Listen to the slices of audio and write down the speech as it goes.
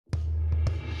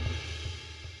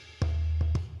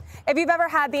If you've ever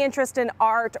had the interest in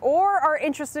art or are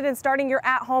interested in starting your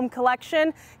at-home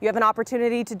collection, you have an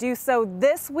opportunity to do so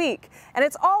this week. And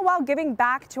it's all while giving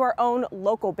back to our own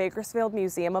local Bakersfield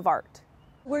Museum of Art.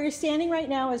 Where you're standing right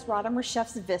now is Autumn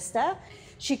Resheff's Vista.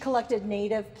 She collected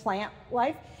native plant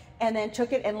life and then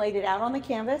took it and laid it out on the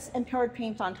canvas and poured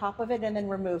paint on top of it and then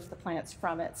removed the plants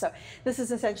from it. So this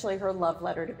is essentially her love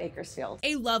letter to Bakersfield.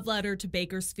 A love letter to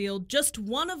Bakersfield, just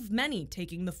one of many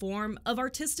taking the form of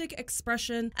artistic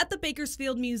expression at the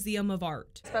Bakersfield Museum of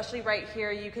Art. Especially right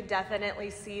here, you could definitely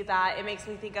see that. It makes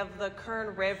me think of the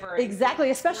Kern River.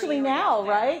 Exactly, especially now,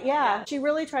 right? Yeah. She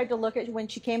really tried to look at, when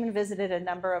she came and visited a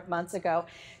number of months ago,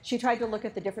 she tried to look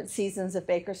at the different seasons of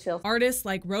Bakersfield. Artists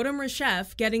like Autumn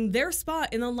Resheff getting their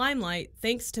spot in the limelight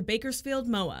thanks to Bakersfield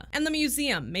MOA. And the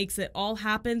museum makes it all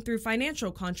happen through financial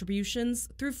contributions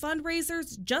through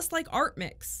fundraisers just like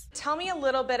ARTMIX. Tell me a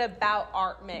little bit about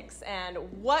ARTMIX and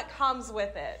what comes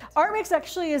with it. ARTMIX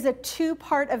actually is a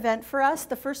two-part event for us.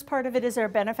 The first part of it is our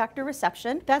benefactor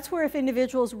reception. That's where if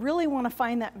individuals really want to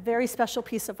find that very special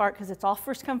piece of art, because it's all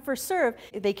first come, first serve,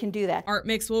 they can do that.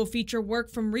 ARTMIX will feature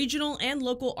work from regional and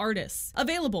local artists,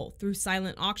 available through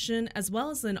silent auction as well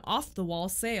as an off-the-wall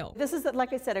sale. This is,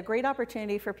 like I said, a great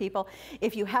opportunity for people.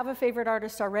 If you have a favorite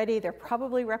artist already, they're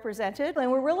probably represented.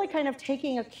 And we're really kind of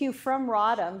taking a cue from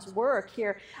Autumn's work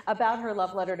here about her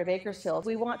love letter to Bakersfield.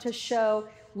 We want to show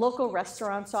local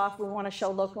restaurants off. We want to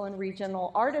show local and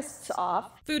regional artists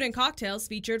off. Food and cocktails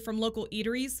featured from local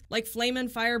eateries like Flame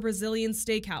and Fire Brazilian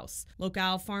Steakhouse,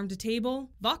 Locale Farm to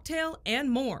Table, Vocktail, and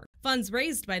more. Funds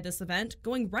raised by this event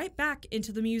going right back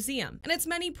into the museum and its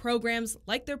many programs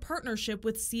like their partnership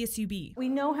with CSUB. We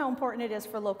know how important it is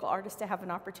for local artists to have an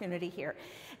opportunity here.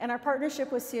 And our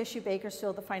partnership with CSU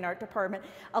Bakersfield, the Fine Art Department,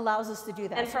 allows us to do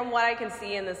that. And from what I can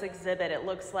see in this exhibit, it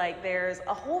looks like there's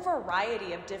a whole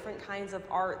variety of different kinds of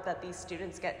art that these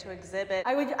students get to exhibit.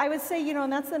 I would say, you know,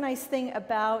 and that's the nice thing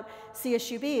about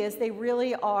CSUB is they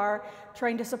really are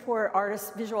trying to support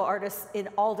artists, visual artists in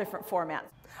all different formats.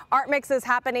 ARTMIX is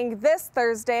happening this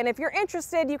Thursday, and if you're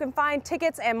interested, you can find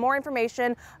tickets and more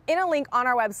information in a link on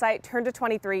our website,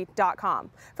 turnto23.com.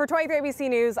 For 23ABC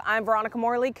News, I'm Veronica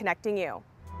Morley, connecting you.